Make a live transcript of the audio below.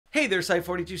Hey there,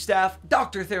 Site42 staff,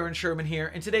 Dr. Sherman here,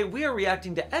 and today we are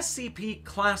reacting to SCP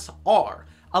Class R,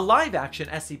 a live-action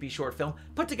SCP short film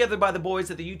put together by the boys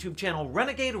at the YouTube channel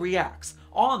Renegade Reacts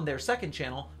on their second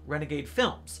channel, Renegade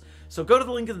Films. So go to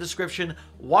the link in the description,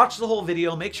 watch the whole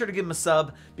video, make sure to give them a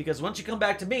sub, because once you come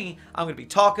back to me, I'm going to be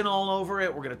talking all over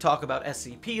it. We're going to talk about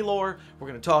SCP lore, we're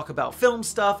going to talk about film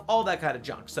stuff, all that kind of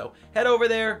junk. So head over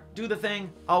there, do the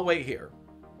thing, I'll wait here.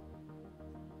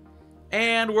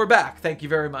 And we're back, thank you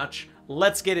very much.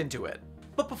 Let's get into it.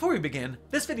 But before we begin,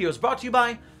 this video is brought to you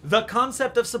by the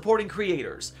concept of supporting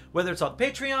creators. Whether it's on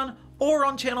Patreon, or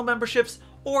on channel memberships,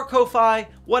 or Ko-Fi,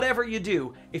 whatever you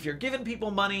do, if you're giving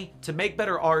people money to make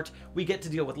better art, we get to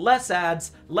deal with less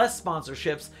ads, less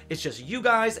sponsorships. It's just you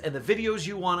guys and the videos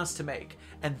you want us to make.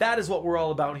 And that is what we're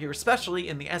all about here, especially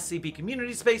in the SCP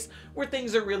community space, where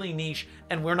things are really niche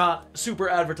and we're not super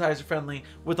advertiser friendly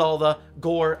with all the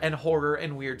gore and horror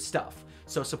and weird stuff.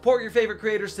 So support your favorite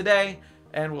creators today,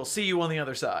 and we'll see you on the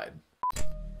other side.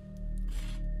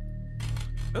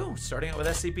 Ooh, starting out with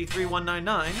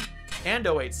SCP-3199 and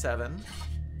 087.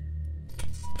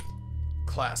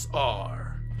 Class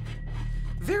R.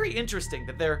 Very interesting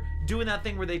that they're doing that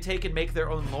thing where they take and make their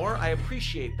own lore. I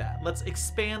appreciate that. Let's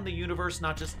expand the universe,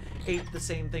 not just ape the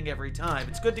same thing every time.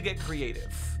 It's good to get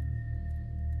creative.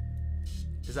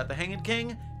 Is that the Hanged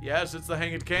King? Yes, it's the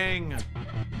Hanged King.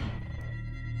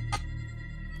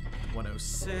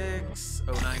 106,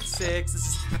 096. This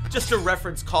is just a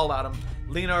reference call out.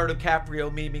 Leonardo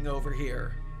DiCaprio memeing over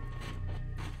here.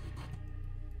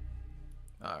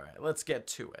 Alright, let's get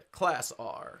to it. Class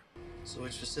R. So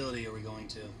which facility are we going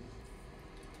to?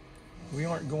 We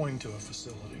aren't going to a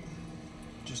facility.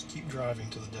 Just keep driving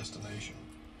to the destination.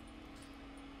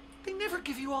 They never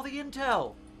give you all the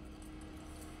intel.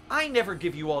 I never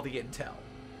give you all the intel.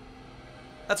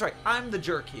 That's right, I'm the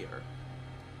jerk here.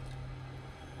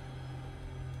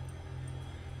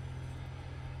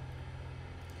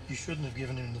 You shouldn't have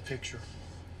given him the picture.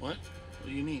 What? What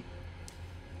do you mean?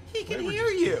 He can hear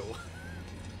you.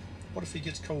 What if he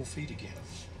gets cold feet again?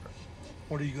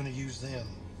 What are you going to use then?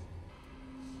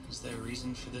 Is there a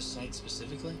reason for this site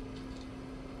specifically?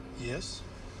 Yes,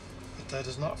 but that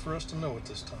is not for us to know at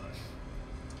this time.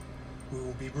 We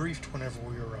will be briefed whenever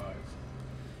we arrive.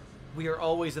 We are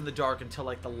always in the dark until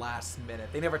like the last minute.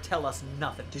 They never tell us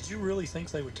nothing. Did you really think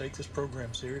they would take this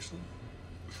program seriously?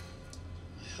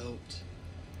 I hoped.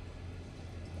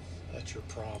 That's your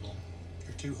problem.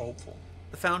 You're too hopeful.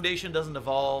 The Foundation doesn't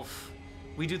evolve.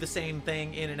 We do the same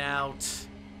thing in and out.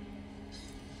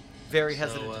 Very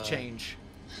hesitant to change.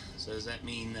 So does that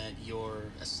mean that your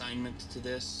assignment to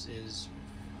this is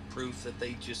proof that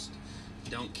they just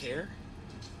don't care?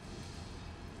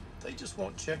 They just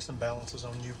want checks and balances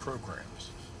on new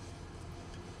programs.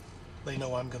 They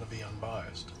know I'm going to be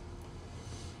unbiased.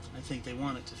 I think they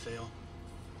want it to fail.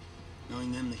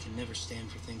 Knowing them, they can never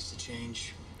stand for things to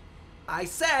change. I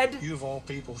said! You of all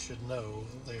people should know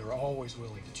that they are always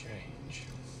willing to change.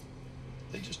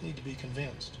 They just need to be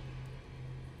convinced.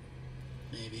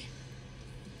 Maybe.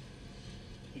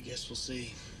 I guess we'll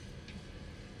see.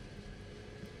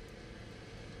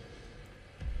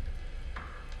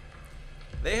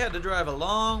 They had to drive a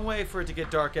long way for it to get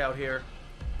dark out here.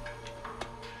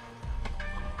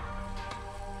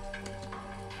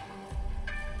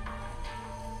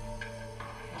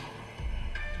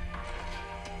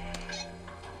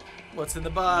 What's in the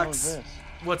box?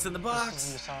 What's in the box? This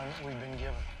is the assignment we've been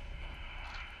given.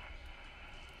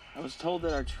 I was told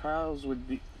that our trials would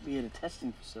be at a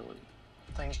testing facility.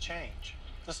 Things change.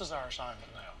 This is our assignment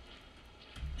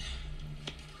now.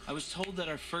 I was told that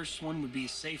our first one would be a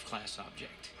safe class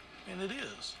object. And it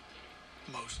is.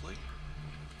 Mostly.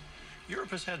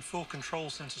 Europe has had full control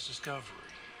since its discovery.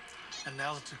 And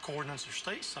now that the coordinates are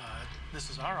stateside, this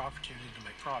is our opportunity to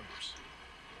make progress.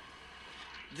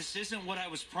 This isn't what I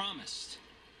was promised.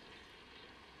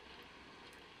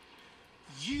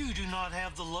 You do not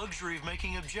have the luxury of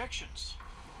making objections.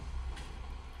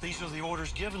 These are the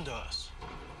orders given to us.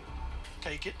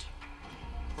 Take it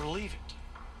or leave it.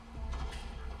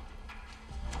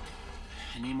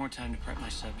 I need more time to prep my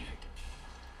subject.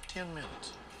 10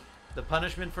 minutes. The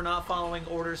punishment for not following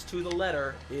orders to the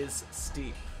letter is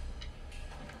steep.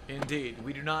 Indeed,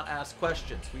 we do not ask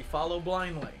questions. We follow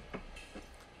blindly.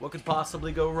 What could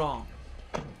possibly go wrong?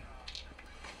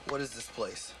 What is this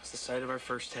place? It's the site of our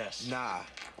first test. Nah.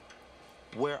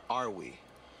 Where are we?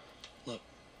 Look,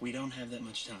 we don't have that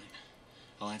much time.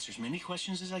 I'll answer as many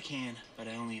questions as I can, but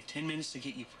I only have 10 minutes to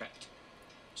get you prepped.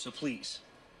 So please.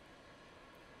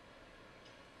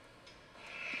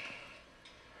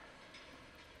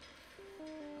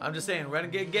 I'm just saying,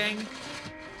 Renegade Gang,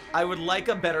 I would like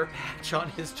a better patch on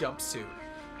his jumpsuit.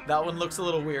 That one looks a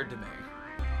little weird to me.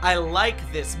 I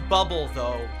like this bubble,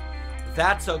 though.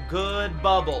 That's a good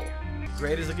bubble.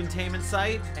 Great as a containment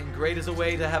site, and great as a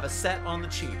way to have a set on the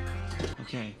cheap.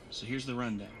 Okay, so here's the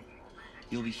rundown.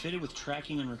 You'll be fitted with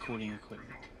tracking and recording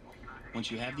equipment. Once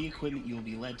you have the equipment, you will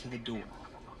be led to the door.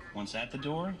 Once at the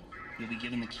door, you'll be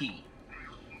given the key.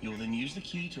 You will then use the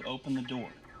key to open the door.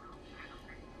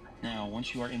 Now,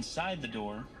 once you are inside the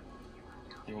door,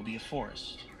 there will be a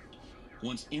forest.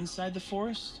 Once inside the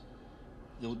forest,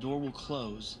 the door will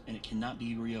close and it cannot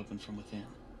be reopened from within.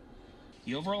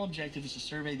 The overall objective is to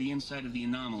survey the inside of the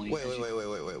anomaly. Wait.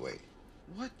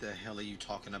 What the hell are you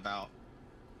talking about?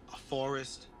 A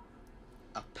forest?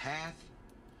 A path?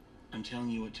 I'm telling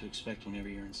you what to expect whenever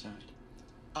you're inside.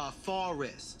 A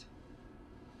forest.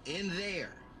 In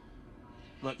there.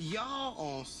 Look, Y'all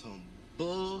on some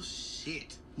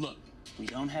bullshit. look, we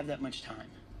don't have that much time.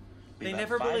 We They have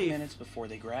never about 5 believe. minutes before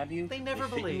they grab you. They never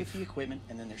fit you believe. with the equipment,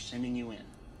 and then they're sending you in.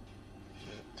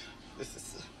 This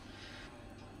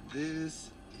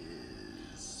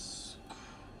is crazy.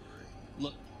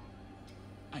 Look,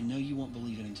 I know you won't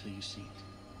believe it until you see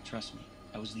it. Trust me,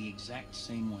 I was the exact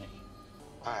same way.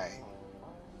 Alright.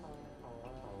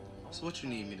 So what you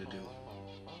need me to do?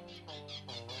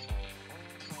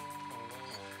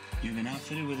 You've been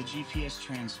outfitted with a GPS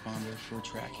transponder for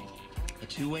tracking, a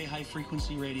two-way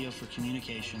high-frequency radio for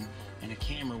communication, and a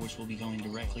camera which will be going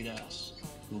directly to us.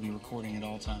 We'll be recording at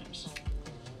all times.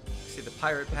 See the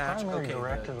pirate patch? The primary Okay,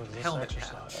 directive the of this helmet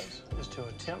exercise patch. is to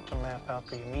attempt to map out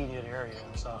the immediate area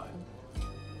inside.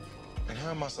 And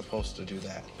how am I supposed to do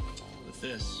that? With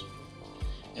this,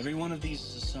 every one of these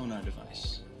is a sonar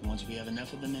device. And once we have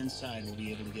enough of them inside, we'll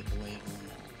be able to get the lay of the land.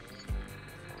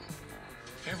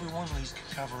 Every one of these can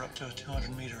cover up to a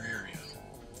 200-meter area.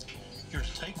 You're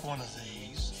to take one of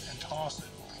these and toss it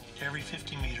every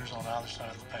 50 meters on either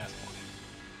side of the pathway.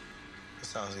 That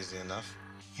sounds easy enough.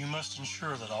 You must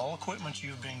ensure that all equipment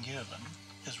you've been given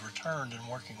is returned in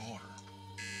working order.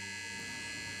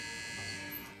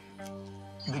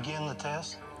 Begin the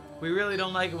test. We really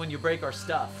don't like it when you break our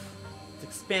stuff. It's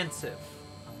expensive.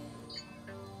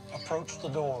 Approach the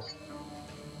door.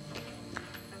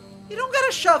 You don't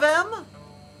gotta shove him.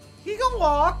 He can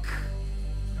walk.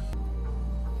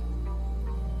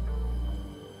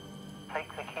 Take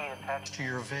the key attached to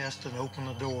your vest and open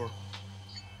the door.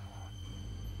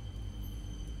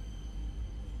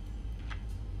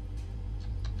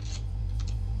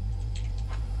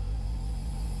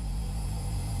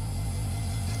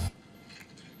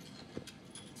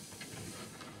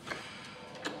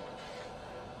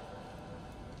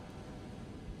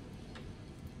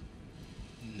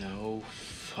 No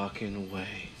fucking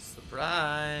way.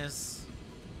 Surprise.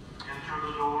 Enter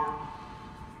the door.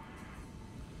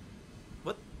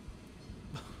 What?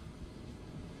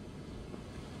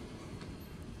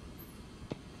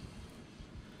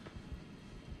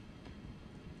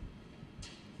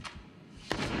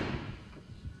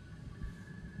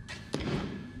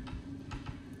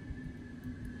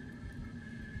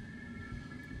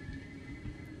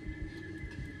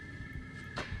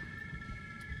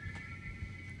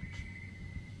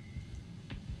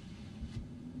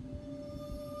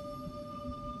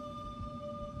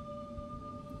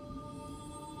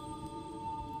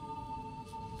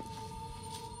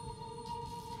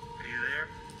 Are you there?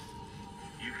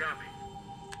 You copy?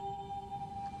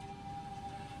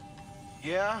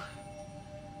 Yeah?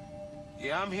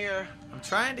 Yeah, I'm here. I'm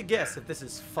trying to guess if this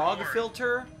is fog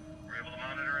filter We're able to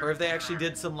monitor or if they actually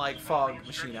everything did some like on fog our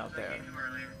machine out there. instructions I gave you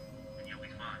earlier, and you'll be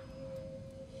fine.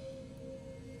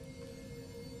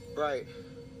 Right.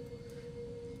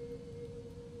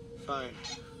 Fine.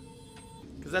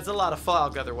 Because that's a lot of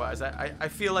fog otherwise. I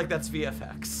feel like that's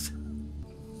VFX.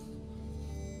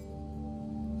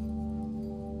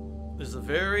 This is a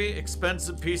very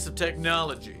expensive piece of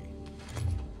technology.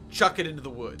 Chuck it into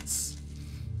the woods.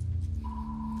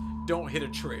 Don't hit a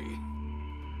tree.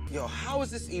 Yo, how is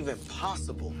this even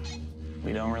possible?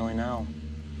 We don't really know.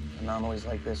 Anomalies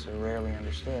like this are rarely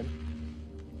understood.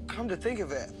 Come to think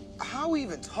of it, how are we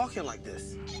even talking like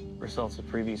this? Results of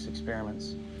previous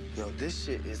experiments. Yo, this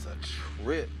shit is a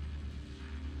trip.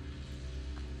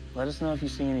 Let us know if you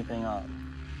see anything odd.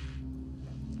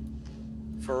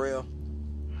 For real.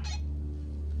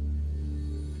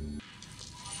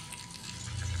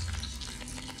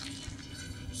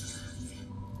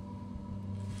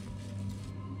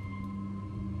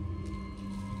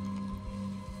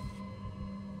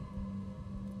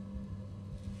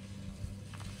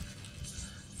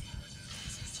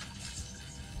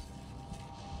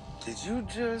 Did you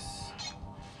just...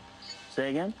 Say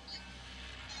again?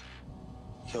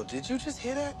 Yo, did you just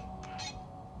hear that?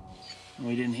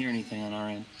 We didn't hear anything on our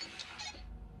end.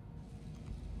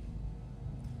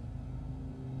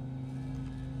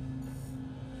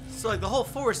 So like the whole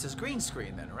forest is green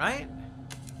screen then, right?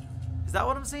 Is that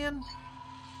what I'm seeing?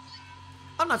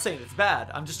 I'm not saying it's bad.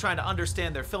 I'm just trying to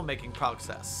understand their filmmaking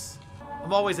process.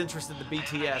 I'm always interested in the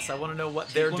BTS. I want to know what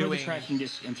they're Take one of doing. the tracking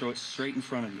discs and throw it straight in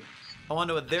front of you. I want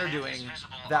to know what they're doing.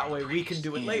 That way we can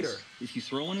do it And later. if you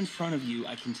throw one in front of you,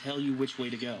 I can tell you which way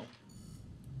to go.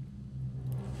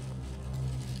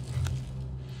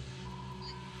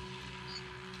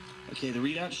 Okay, the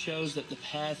readout shows that the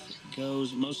path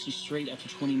goes mostly straight after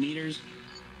 20 meters,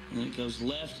 and then it goes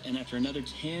left, and after another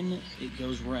 10, it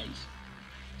goes right.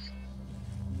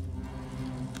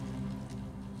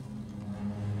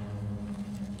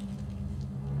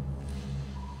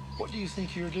 What do you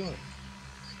think you're doing?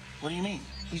 What do you mean?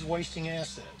 He's wasting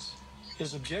assets.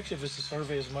 His objective is to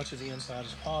survey as much of the inside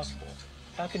as possible.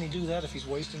 How can he do that if he's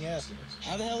wasting assets?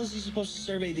 How the hell is he supposed to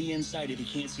survey the inside if he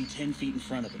can't see 10 feet in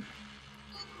front of him?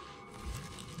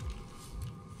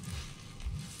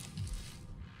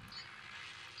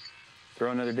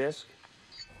 Throw another disc?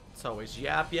 It's always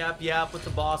yap, yap, yap with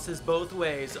the bosses both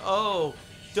ways. Oh,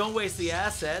 don't waste the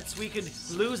assets. We could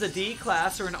lose a D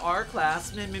class or an R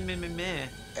class. Meh, meh, meh, meh, meh.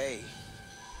 Hey.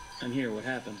 I'm here. What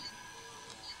happened?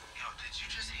 Yo, did you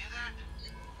just hear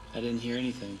that? I didn't hear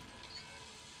anything.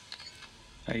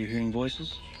 Are you hearing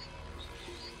voices?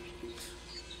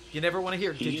 You never want to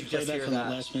hear, Can did you you get just playback hear from that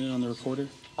that? last minute on the recorder?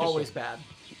 Always bad.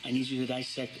 I need you to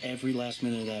dissect every last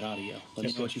minute of that audio. Let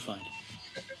me know what you find.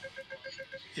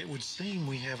 It would seem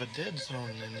we have a dead zone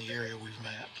in the area we've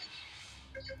mapped.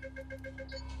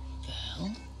 The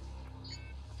hell?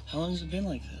 How long has it been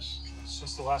like this?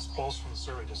 Since the last pulse from the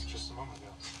survey just a moment ago.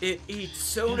 It eats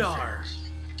sonar.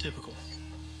 Typical.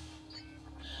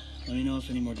 Let me know if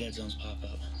any more dead zones pop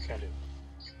up. Can do.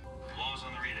 What was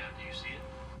on the readout? Do you see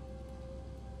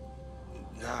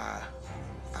it? Nah,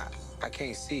 I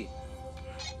can't see.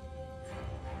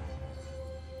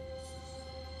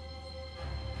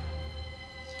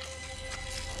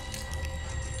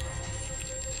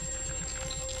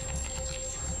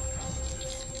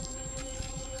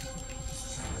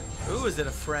 Ooh, is it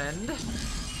a friend?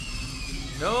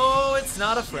 No, it's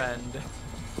not a friend.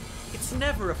 It's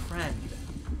never a friend.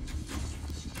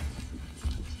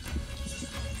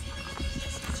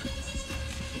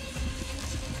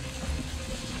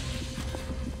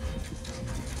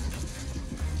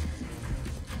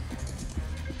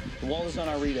 The wall is on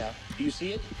our readout. Do you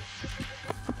see it?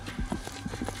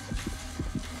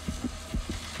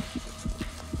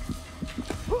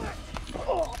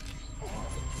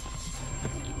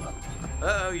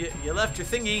 Uh-oh, you left your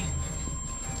thingy.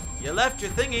 You left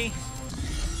your thingy.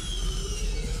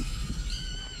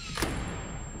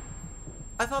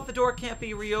 I thought the door can't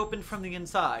be reopened from the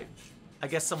inside. I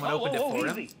guess someone opened it for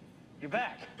him. You're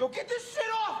back. Yo, get this shit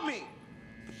off me!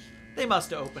 They must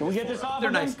have opened Can we it get for this him. off They're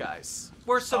of him? nice guys.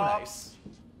 We're so nice.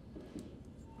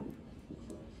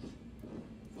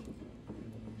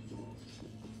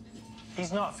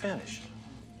 He's not finished.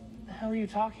 What the hell are you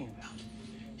talking about?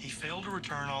 He failed to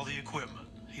return all the equipment.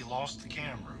 He lost the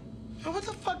camera. Yo, what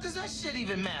the fuck does that shit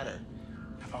even matter?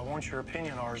 If I want your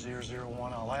opinion,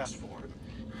 R001, I'll ask for it.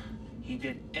 He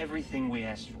did everything we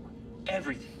asked for.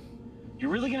 Everything. You're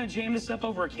really gonna jam this up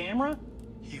over a camera?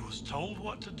 He was told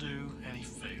what to do, and he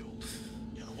failed.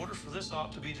 In order for this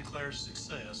op to be declared a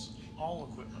success, all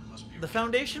equipment must be The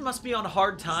Foundation must be on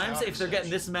hard times if they're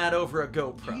getting this mad over a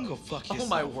GoPro. You can go fuck Oh yourself.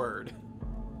 my word.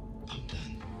 I'm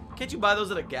done. Can't you buy those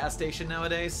at a gas station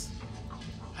nowadays?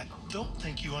 I don't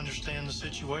think you understand the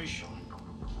situation.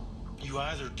 You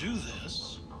either do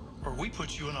this, or we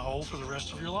put you in a hole for the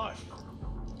rest of your life.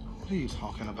 What are you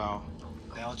talking about?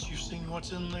 Now that you've seen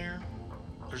what's in there,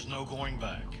 there's no going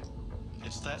back.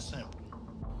 It's that simple.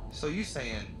 So you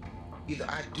saying either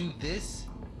I do this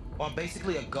or I'm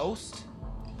basically a ghost?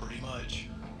 Pretty much,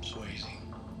 Swayze.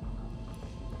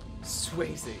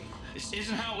 Swayze. This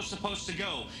isn't how it was supposed to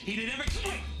go. He did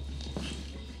everything.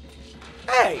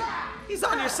 Hey! He's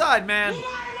on your side, man.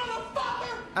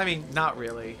 I mean, not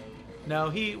really. No,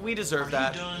 we deserve Are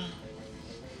that. you done?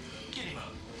 Get him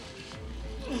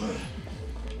up.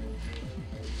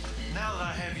 Now that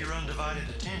I have your undivided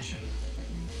attention,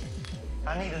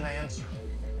 I need an answer.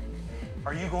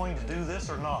 Are you going to do this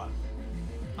or not?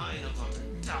 I ain't about to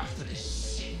die for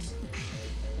this shit.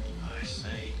 I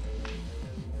see.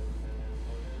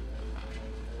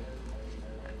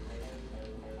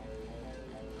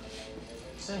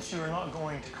 Since you are not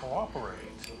going to cooperate,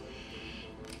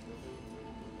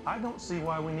 I don't see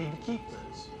why we need to keep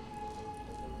this.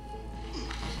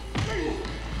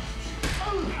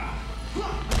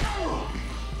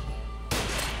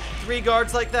 3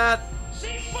 guards like that?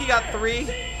 He got 3.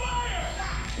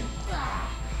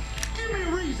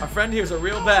 Our friend here's a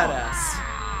real badass.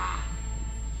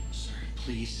 Sir,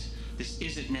 please. This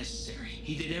isn't necessary.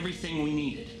 He did everything we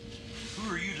needed.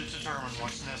 Who are you to determine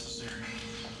what's necessary?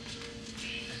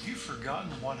 Have you forgotten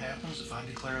what happens if I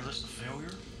declare this a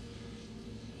failure?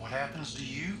 What happens to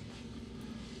you?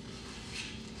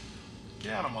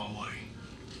 Get out of my way.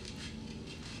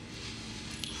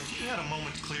 Have you had a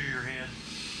moment to clear your head?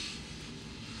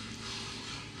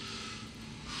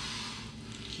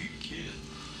 Cute kid.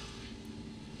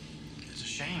 It's a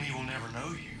shame he will never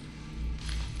know you.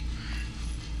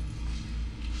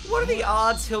 What are the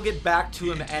odds he'll get back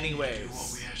to him Do what anyways?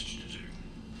 we asked you to do.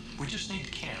 We just need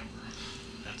the camera.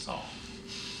 That's all.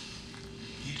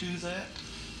 You do that,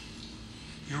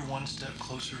 you're one step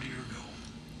closer to your goal.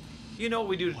 You know what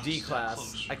we do to One D step class.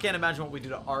 closer. I can't imagine what we do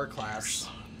to R class.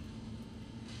 Son.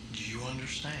 Do you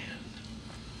understand?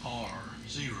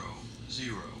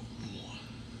 R001.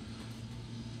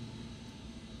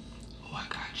 Oh, I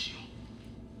got you.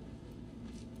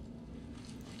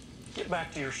 Get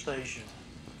back to your station.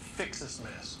 Fix this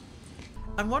mess.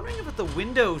 I'm wondering about the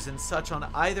windows and such on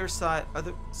either side.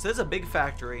 So there's a big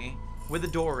factory with a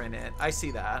door in it. I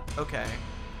see that. Okay.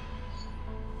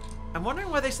 I'm wondering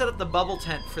why they set up the bubble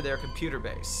tent for their computer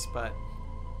base, but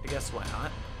I guess why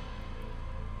not?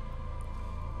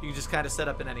 You can just kind of set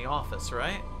up in any office,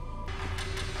 right?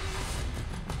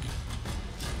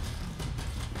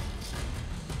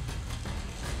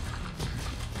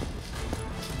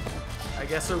 I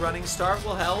guess a running start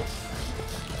will help.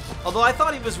 Although I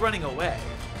thought he was running away.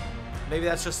 Maybe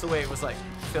that's just the way it was, like,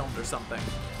 filmed or something.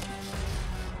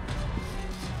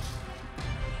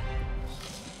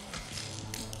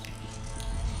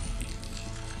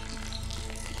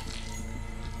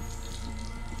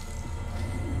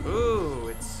 Ooh,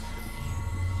 it's...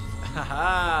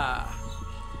 Haha.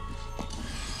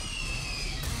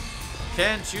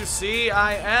 Can't you see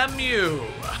I am you?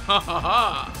 Ha ha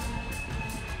ha.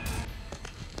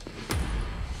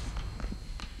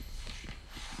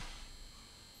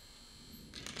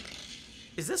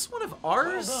 Is this one of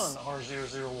ours? Well done,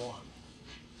 R001.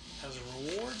 As a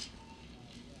reward,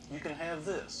 you can have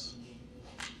this.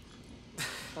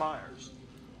 Myers,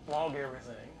 log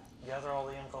everything, gather all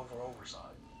the info for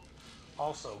oversight.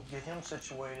 Also, get him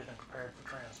situated and prepared for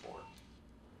transport.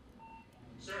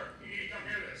 Sir, you need to come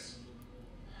hear this.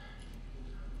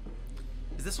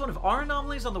 Is this one of our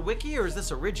anomalies on the wiki, or is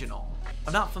this original?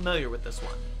 I'm not familiar with this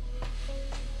one.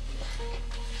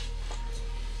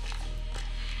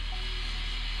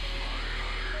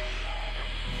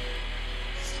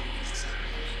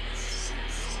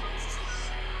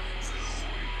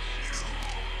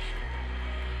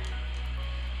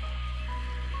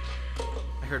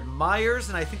 I heard Myers,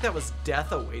 and I think that was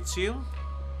Death Awaits You.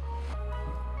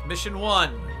 Mission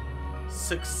 1.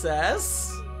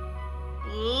 Success?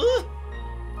 Ugh.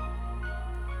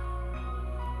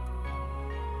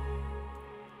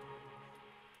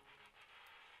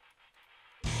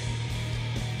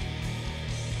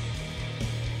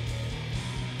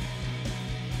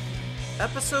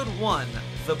 Episode 1,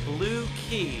 The Blue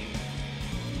Key.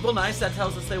 Well, nice, that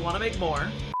tells us they want to make more.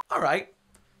 Alright,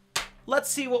 let's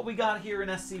see what we got here in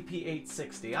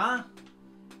SCP-860, huh?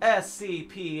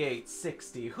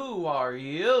 SCP-860, who are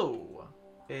you?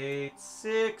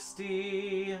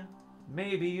 860,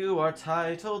 maybe you are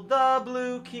titled The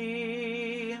Blue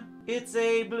Key. It's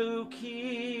a blue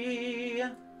key.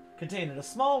 Contained in a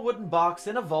small wooden box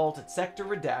in a vault at Sector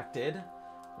Redacted.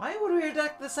 Why would we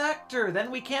redact the sector? Then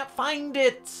we can't find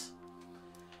it!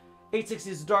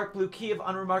 860 is a dark blue key of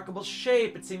unremarkable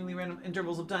shape. At seemingly random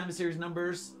intervals of time, a series of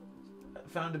numbers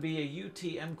found to be a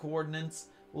UTM coordinates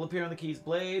will appear on the key's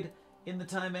blade. In the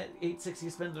time at 860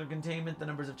 is spent under containment, the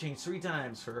numbers have changed 3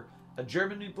 times for a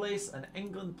Germany place, an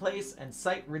England place, and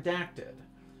site redacted.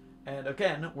 And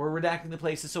again, we're redacting the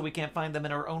places so we can't find them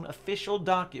in our own official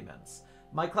documents.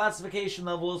 My classification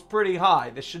level is pretty high.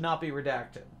 This should not be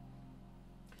redacted.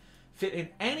 Fit in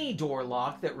any door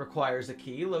lock that requires a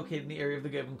key located in the area of the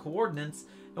given coordinates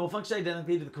and will function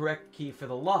identically to the correct key for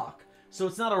the lock. So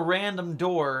it's not a random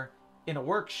door in a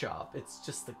workshop. It's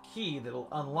just the key that'll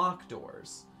unlock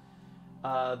doors.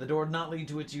 The door did not lead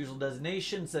to its usual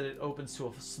destination. Instead, it opens to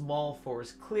a small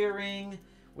forest clearing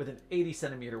with an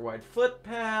 80-centimeter wide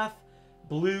footpath,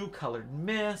 blue-colored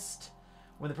mist.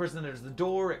 When the person enters the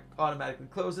door, it automatically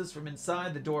closes. From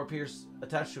inside, the door appears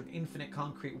attached to an infinite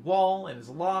concrete wall and is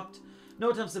locked. No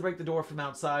attempts to break the door from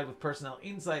outside with personnel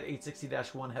inside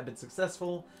 860-1 have been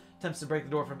successful. Attempts to break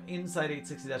the door from inside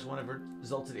 860-1 have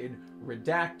resulted in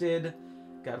redacted.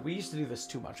 God, we used to do this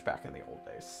too much back in the old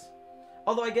days.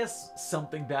 Although I guess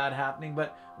something bad happening,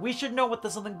 but we should know what the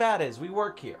something bad is. We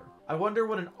work here. I wonder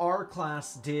what an R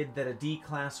class did that a D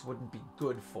class wouldn't be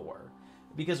good for.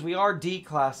 Because we are D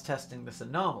class testing this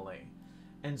anomaly.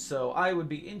 And so I would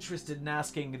be interested in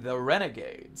asking the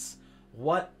Renegades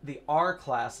what the R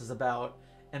class is about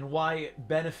and why it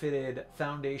benefited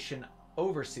Foundation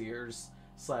overseers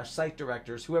 / site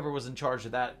directors, whoever was in charge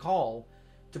of that call,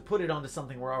 to put it onto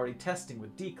something we're already testing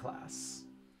with D class.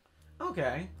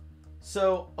 Okay,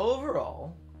 so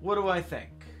overall, what do I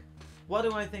think? What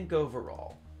do I think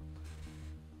overall?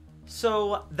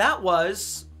 So that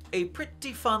was a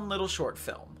pretty fun little short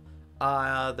film.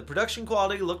 The production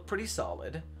quality looked pretty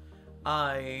solid.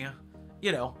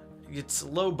 You know, it's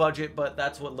low budget, but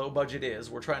that's what low budget is.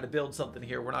 We're trying to build something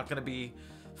here. We're not going to be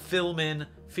filming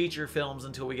feature films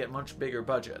until we get much bigger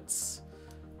budgets.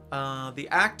 The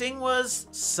acting was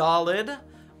solid.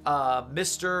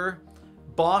 Mr.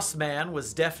 Bossman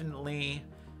was definitely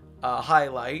a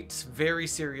highlight. Very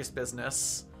serious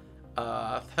business.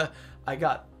 I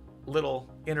got little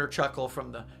inner chuckle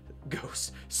from the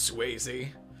ghost Swayze.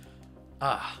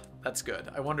 That's good.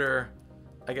 I wonder,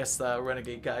 I guess the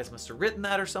Renegade guys must have written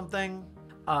that or something.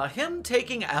 Him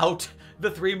taking out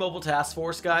the 3 Mobile Task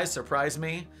Force guys surprised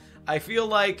me. I feel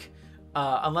like,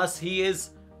 unless he is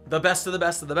the best of the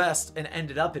best of the best and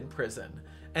ended up in prison,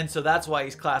 and so that's why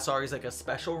he's Class R, he's like a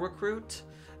special recruit,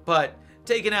 but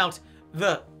taking out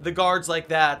the guards like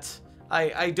that,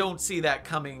 I don't see that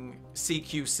coming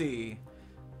CQC.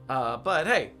 But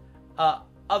hey,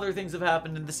 other things have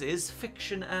happened, and this is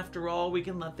fiction after all. We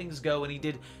can let things go, and he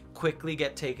did quickly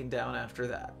get taken down after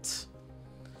that.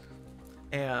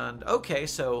 And okay,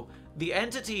 so the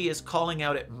entity is calling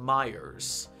out at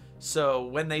Myers. So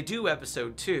when they do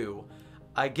episode 2,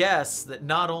 I guess that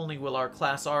not only will our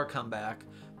Class R come back,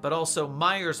 but also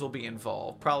Myers will be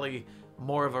involved, probably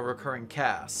more of a recurring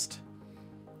cast.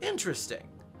 Interesting.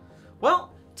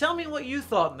 Well, tell me what you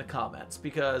thought in the comments,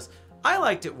 because I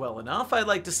liked it well enough. I'd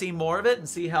like to see more of it and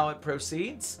see how it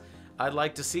proceeds. I'd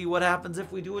like to see what happens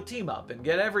if we do a team up and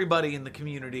get everybody in the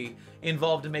community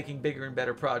involved in making bigger and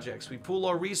better projects. We pool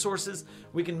our resources,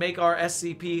 we can make our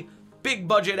SCP big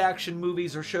budget action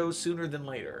movies or shows sooner than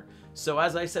later. So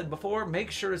as I said before, make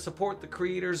sure to support the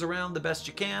creators around the best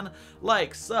you can.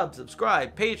 Like, sub,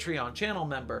 subscribe, Patreon, channel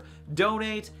member,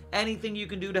 donate, anything you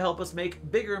can do to help us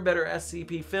make bigger and better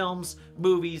SCP films,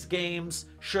 movies, games,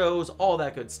 shows, all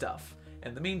that good stuff.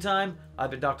 In the meantime,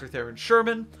 I've been Dr.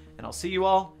 Sherman, and I'll see you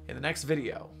all in the next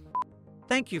video.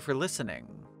 Thank you for listening.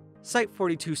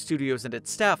 Site42 Studios and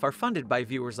its staff are funded by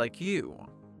viewers like you.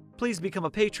 Please become a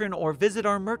patron or visit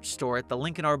our merch store at the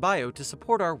link in our bio to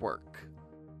support our work.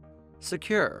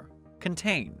 Secure,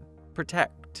 contain,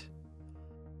 protect.